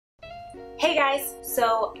Hey guys,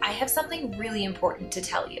 so I have something really important to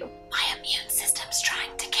tell you. My immune system's trying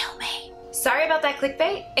to kill me. Sorry about that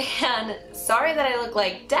clickbait, and sorry that I look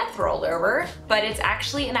like death rolled over, but it's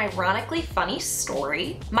actually an ironically funny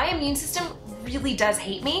story. My immune system really does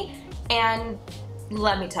hate me, and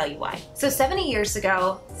let me tell you why. So 70 years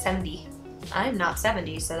ago, I'm not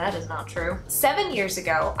 70, so that is not true. 7 years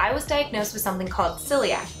ago, I was diagnosed with something called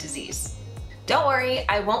celiac disease. Don't worry,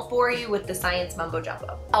 I won't bore you with the science mumbo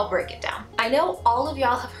jumbo. I'll break it down. I know all of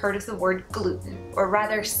y'all have heard of the word gluten, or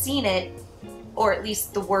rather seen it, or at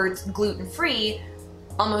least the words gluten-free,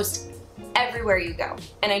 almost everywhere you go.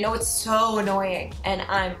 And I know it's so annoying, and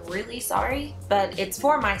I'm really sorry, but it's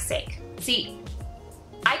for my sake. See,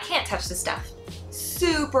 I can't touch this stuff.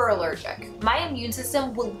 Super allergic. My immune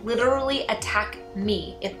system will literally attack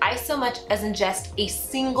me if I so much as ingest a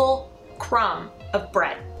single crumb of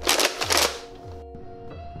bread.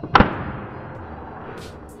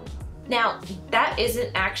 Now, that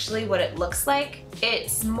isn't actually what it looks like.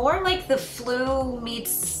 It's more like the flu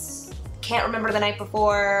meets can't remember the night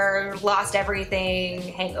before, lost everything,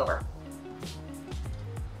 hangover.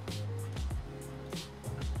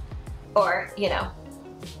 Or, you know,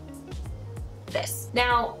 this.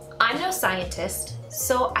 Now, I'm no scientist,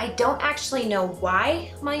 so I don't actually know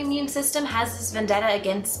why my immune system has this vendetta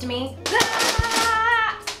against me.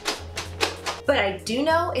 But I do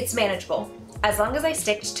know it's manageable. As long as I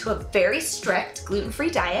stick to a very strict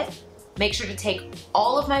gluten-free diet, make sure to take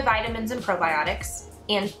all of my vitamins and probiotics,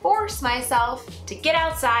 and force myself to get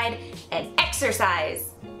outside and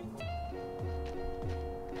exercise.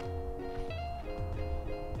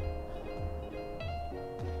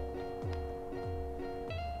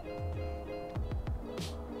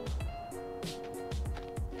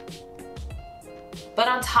 But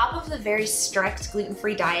on top of the very strict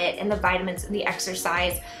gluten-free diet and the vitamins and the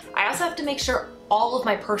exercise, I also have to make sure all of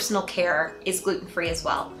my personal care is gluten-free as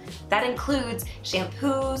well. That includes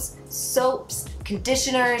shampoos, soaps,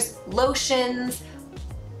 conditioners, lotions,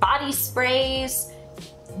 body sprays,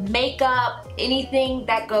 makeup, anything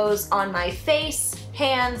that goes on my face,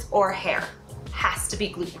 hands, or hair has to be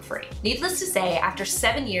gluten-free. Needless to say, after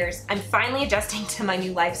 7 years, I'm finally adjusting to my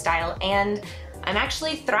new lifestyle and I'm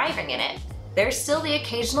actually thriving in it. There's still the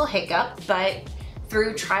occasional hiccup, but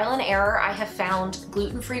through trial and error, I have found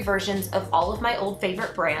gluten-free versions of all of my old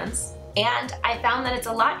favorite brands. And I found that it's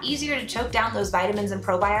a lot easier to choke down those vitamins and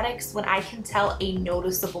probiotics when I can tell a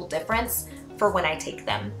noticeable difference for when I take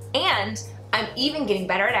them. And I'm even getting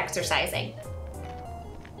better at exercising.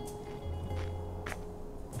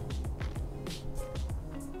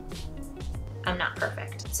 I'm not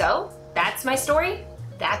perfect. So that's my story.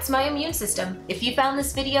 That's my immune system. If you found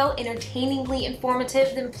this video entertainingly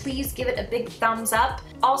informative, then please give it a big thumbs up.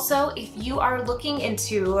 Also, if you are looking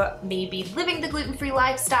into maybe living the gluten-free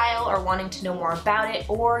lifestyle or wanting to know more about it,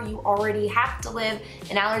 or you already have to live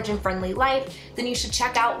an allergen-friendly life, then you should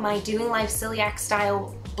check out my Doing Life Celiac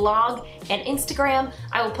Style blog and Instagram.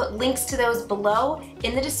 I will put links to those below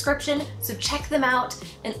in the description, so check them out.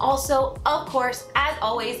 And also, of course, as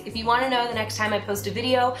always, if you want to know the next time I post a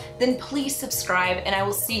video, then please subscribe, and I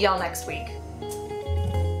will see y'all next week.